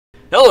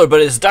Hello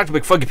everybody, this is Dr.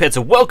 McFunkyPants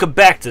and welcome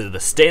back to the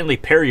Stanley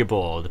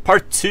Parable,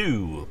 Part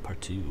 2.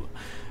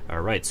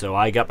 Alright, so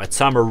I got my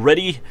timer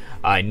ready.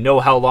 I know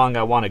how long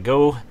I want to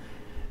go.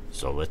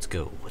 So let's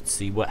go. Let's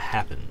see what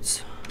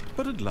happens.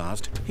 But at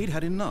last, he'd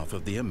had enough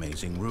of the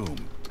amazing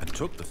room and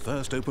took the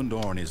first open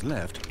door on his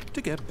left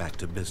to get back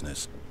to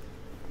business.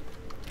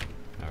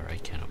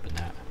 Alright, can't open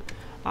that.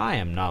 I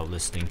am not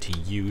listening to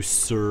you,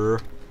 sir.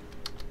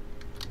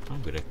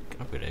 I'm gonna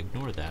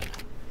ignore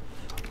that.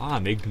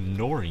 I'm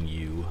ignoring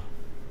you.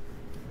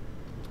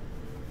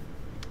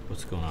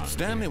 What's going on?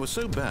 Stanley was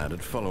so bad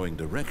at following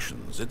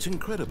directions, it's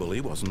incredible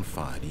he wasn't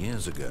fired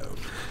years ago.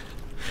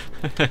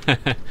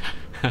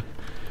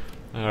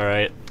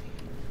 Alright,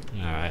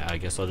 I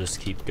guess I'll just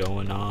keep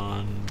going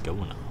on.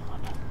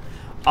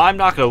 I'm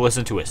not going to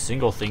listen to a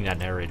single thing that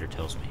narrator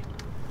tells me.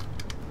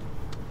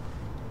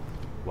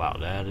 Wow,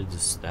 that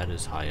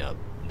is high up.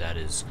 That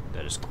is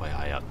quite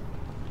high up.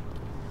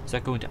 Is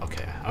that going down?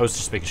 Okay, I was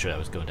just making sure that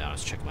was going down. I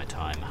was checking my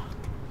time.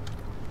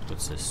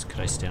 What's this? Could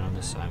I stand on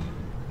this?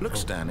 Look,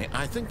 Stanley,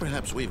 I think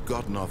perhaps we've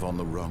gotten off on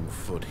the wrong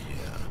foot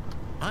here.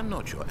 I'm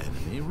not your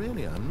enemy,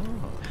 really, I'm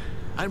not.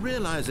 I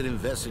realize that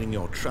investing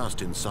your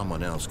trust in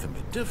someone else can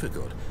be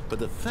difficult, but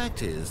the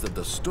fact is that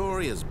the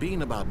story has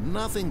been about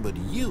nothing but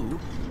you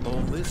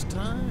all this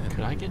time.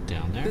 Could I get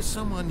down there? There's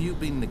someone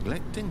you've been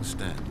neglecting,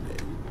 Stanley.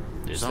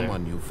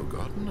 Someone you've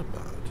forgotten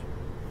about.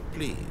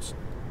 Please,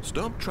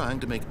 stop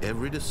trying to make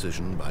every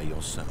decision by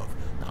yourself.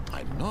 Now,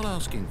 I'm not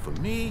asking for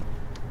me,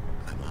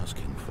 I'm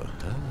asking for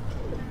her.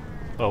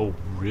 Oh,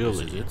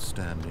 really? This is it,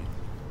 Stanley.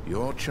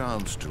 Your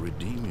chance to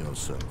redeem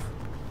yourself,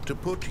 to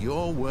put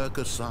your work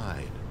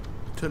aside,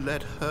 to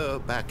let her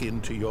back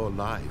into your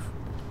life.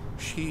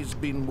 She's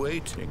been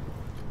waiting.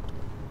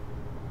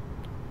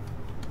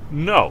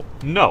 No,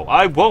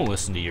 I won't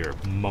listen to your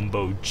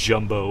mumbo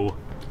jumbo.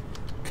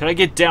 Can I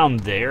get down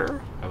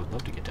there? I would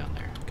love to get down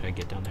there. Can I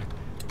get down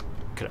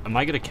there? Am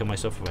I gonna kill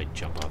myself if I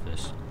jump off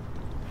this?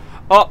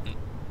 Oh!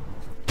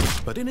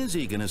 But in his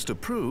eagerness to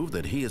prove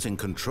that he is in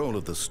control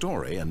of the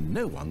story and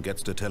no one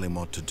gets to tell him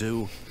what to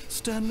do,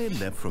 Stanley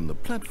leapt from the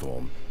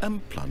platform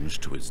and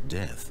plunged to his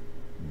death.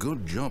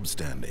 Good job,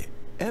 Stanley.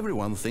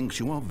 Everyone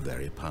thinks you are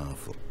very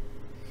powerful.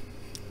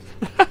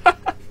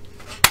 That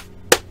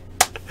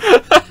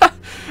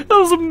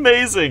was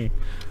amazing.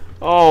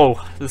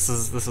 Oh, this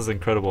is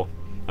incredible.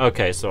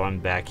 Okay, so I'm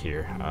back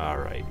here. All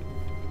right.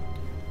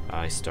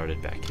 I started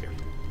back here.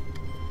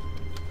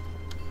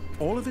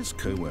 All of his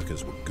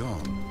co-workers were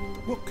gone.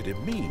 What could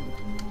it mean?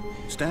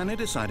 Stanley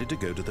decided to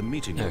go to the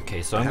meeting room.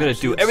 Okay, so I'm gonna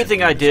do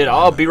everything I did.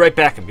 I'll be right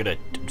back. I'm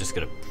just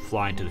gonna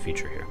fly into the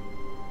future here.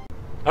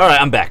 All right,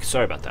 I'm back.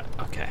 Sorry about that.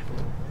 Okay.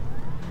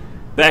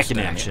 Back in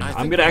action.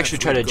 I'm gonna actually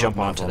try to jump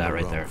onto that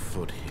right there.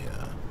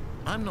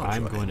 I'm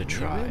going to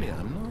try.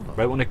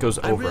 Right when it goes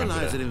over, I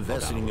realize that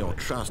investing your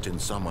trust in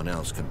someone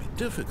else can be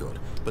difficult,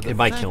 but the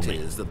fact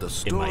is that the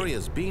story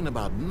has been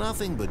about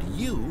nothing but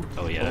you.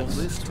 Oh yeah,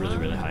 that's really,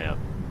 really high up.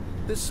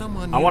 There's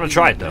someone I want to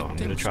try it though. I'm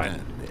gonna try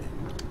it.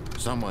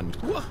 Someone.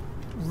 What?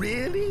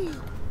 Really?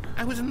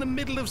 I was in the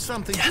middle of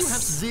something. Yes. You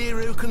have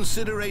zero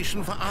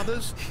consideration for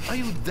others? Are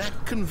you that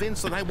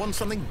convinced that I want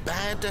something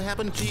bad to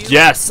happen to you?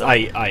 Yes, I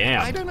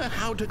am. I don't know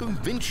how to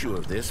convince you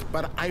of this,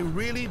 but I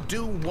really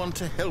do want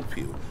to help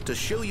you, to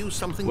show you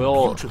something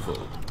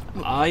beautiful.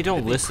 Look, I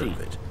don't listen.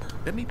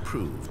 Let me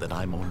prove that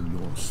I'm on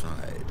your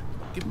side.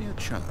 Give me a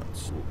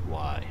chance.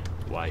 Why?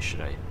 Why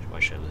should I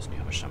listen to you?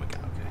 How much time I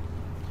got? Okay.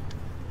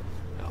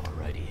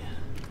 Alrighty.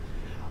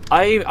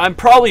 I'm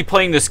probably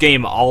playing this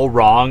game all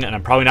wrong, and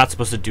I'm probably not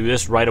supposed to do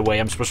this right away.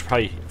 I'm supposed to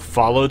probably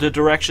follow the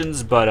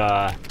directions,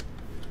 but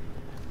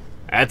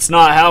that's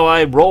not how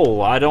I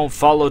roll. I don't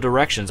follow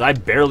directions. I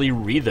barely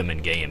read them in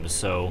games,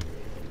 so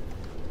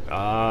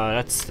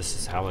this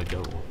is how I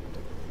go.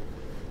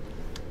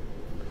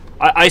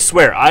 I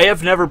swear, I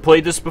have never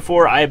played this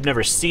before. I have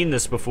never seen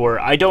this before.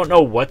 I don't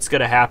know what's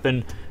gonna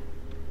happen.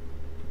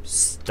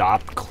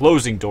 Stop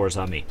closing doors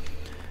on me.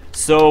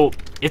 So,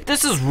 if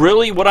this is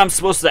really what I'm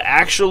supposed to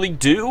actually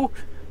do,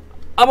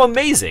 I'm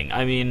amazing.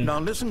 I mean... Now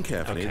listen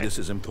carefully, okay. This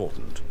is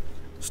important.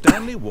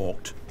 Stanley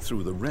walked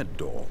through the red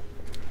door.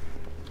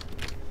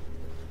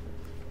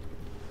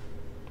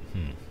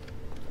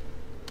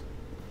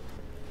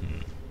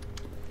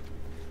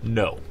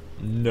 No.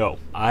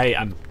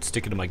 I'm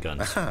sticking to my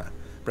guns. Aha.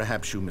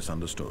 Perhaps you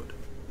misunderstood.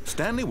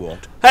 Stanley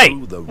walked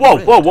through the whoa.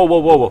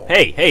 door.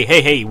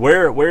 Hey.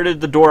 Where did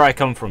the door I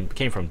came from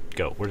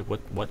go?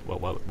 What?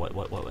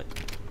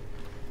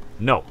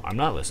 No, I'm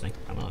not listening.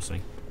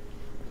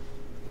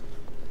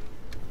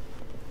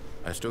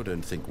 I still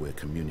don't think we're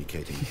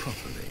communicating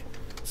properly.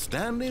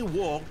 Stanley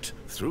walked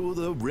through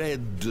the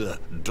red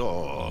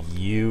door.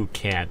 You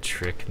can't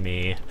trick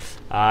me.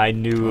 I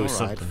knew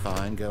something. All right,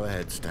 fine. Go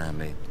ahead,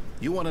 Stanley.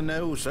 You want to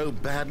know so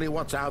badly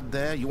what's out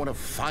there? You want to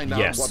find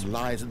out what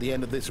lies at the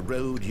end of this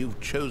road you've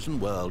chosen?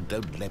 Well,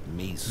 don't let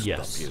me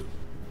stop you.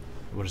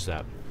 What is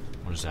that?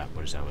 What's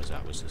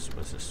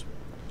this?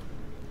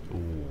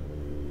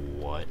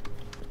 What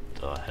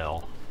the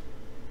hell?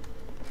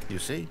 You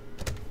see?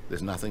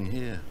 There's nothing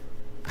here.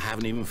 I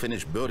haven't even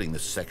finished building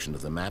this section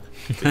of the map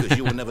because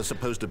you were never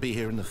supposed to be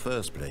here in the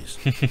first place.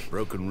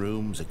 Broken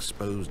rooms,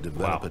 exposed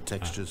developer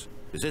textures.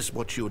 Is this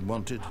what you had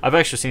wanted? I've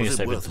actually seen Was these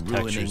it type worth of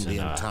ruining textures the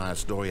in, entire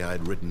story I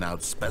had written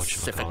out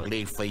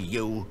specifically for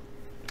you?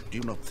 Do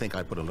you not think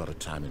I put a lot of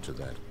time into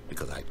that?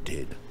 Because I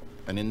did.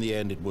 And in the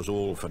end, it was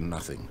all for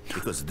nothing.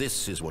 Because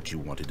this is what you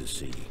wanted to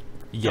see.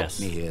 Yes.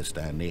 Help me here,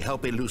 Stanley.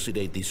 Help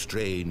elucidate these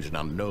strange and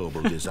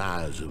unknowable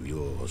desires of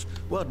yours.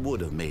 What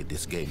would have made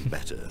this game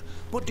better?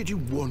 What did you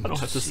want? I don't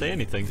have to say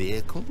anything.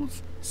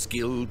 Vehicles?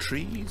 Skill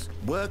trees?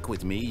 Work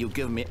with me. You've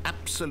given me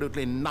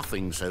absolutely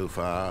nothing so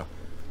far.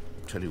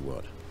 Tell you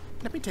what.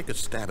 Let me take a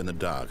stab in the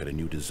dark at a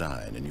new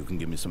design, and you can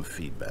give me some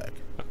feedback.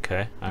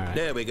 Okay, alright.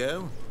 There we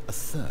go. A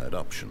third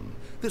option.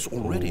 This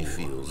already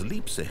feels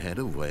leaps ahead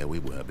of where we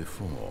were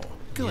before.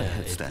 Go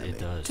ahead, Stanley. It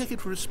does. Take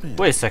it for a spin.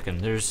 Wait a second,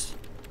 there's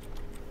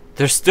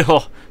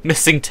still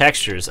missing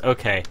textures.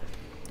 Okay.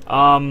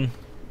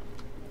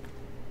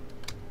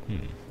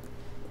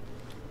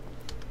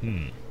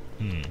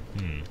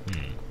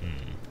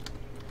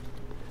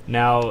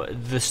 Now,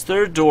 this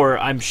third door,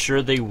 I'm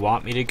sure they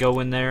want me to go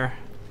in there.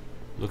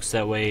 Looks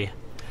that way.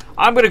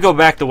 I'm gonna go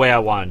back the way I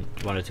wanted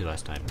to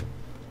last time.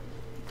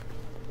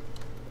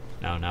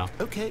 No.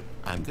 Okay,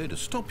 I'm going to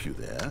stop you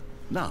there.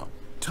 Now,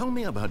 tell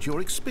me about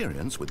your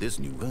experience with this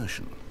new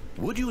version.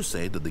 Would you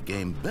say that the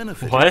game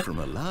benefited from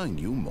allowing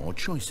you more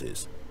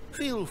choices?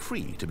 Feel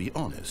free to be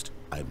honest.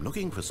 I'm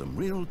looking for some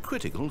real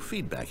critical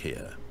feedback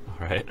here.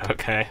 Alright,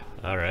 okay.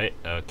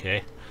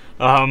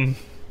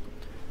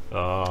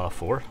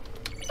 4.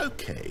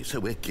 Okay, so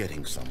we're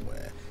getting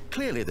somewhere.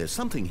 Clearly there's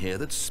something here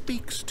that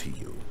speaks to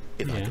you.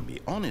 If I can be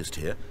honest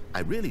here,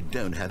 I really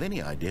don't have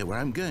any idea where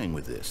I'm going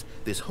with this.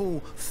 This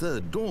whole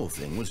third door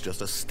thing was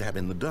just a stab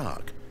in the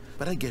dark.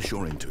 But I guess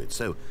you're into it,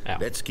 so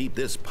let's keep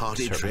this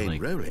party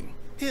train rolling.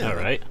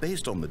 Here,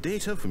 based on the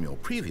data from your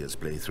previous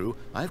playthrough,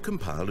 I've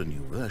compiled a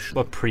new version.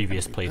 What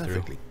previous playthrough? To be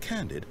perfectly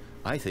candid,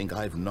 I think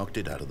I've knocked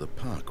it out of the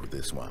park with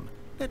this one.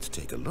 Let's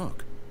take a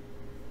look.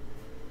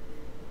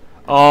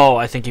 Oh,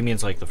 I think he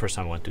means like the first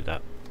time I went through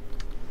that.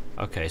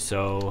 Okay,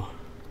 so...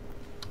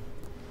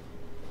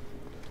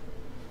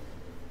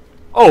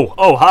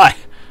 Oh, hi!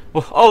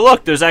 Oh,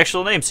 look, there's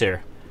actual names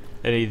here.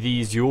 Any of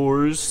these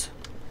yours?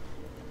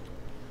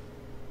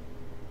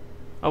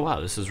 Oh,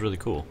 wow, this is really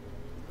cool.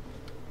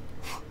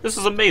 This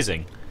is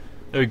amazing.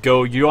 There you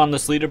go, you on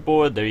this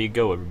leaderboard? There you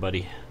go,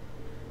 everybody.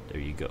 There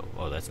you go.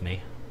 Oh, that's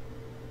me.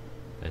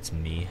 That's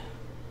me.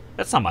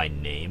 That's not my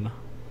name.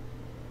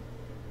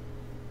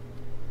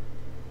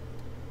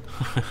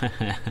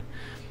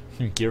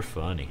 You're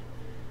funny.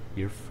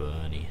 You're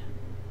funny.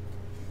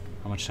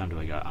 How much time do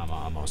I got? I'm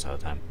almost out of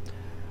time.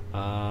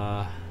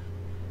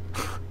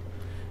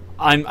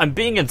 I'm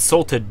being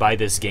insulted by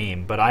this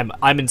game, but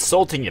I'm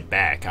insulting it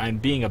back. I'm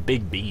being a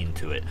big bean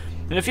to it.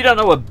 And if you don't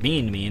know what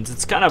bean means,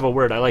 it's kind of a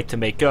word I like to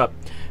make up,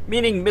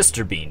 meaning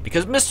Mr. Bean,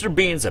 because Mr.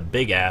 Bean's a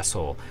big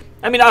asshole.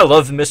 I mean, I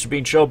love the Mr.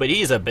 Bean show, but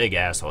he's a big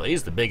asshole.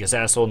 He's the biggest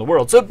asshole in the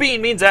world. So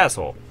bean means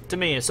asshole to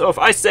me. So if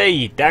I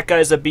say that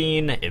guy's a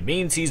bean, it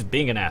means he's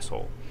being an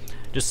asshole.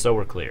 Just so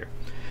we're clear.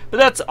 But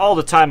that's all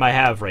the time I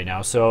have right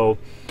now, so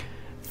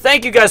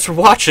thank you guys for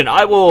watching.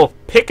 I will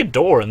pick a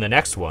door in the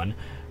next one.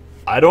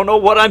 I don't know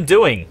what I'm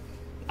doing.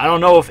 I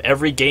don't know if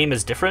every game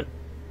is different.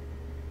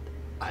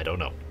 I don't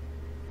know.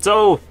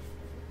 So,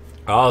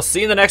 I'll see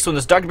you in the next one.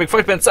 This is Dr.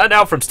 McFuckman signing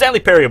out from Stanley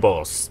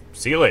Parable.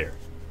 See you later.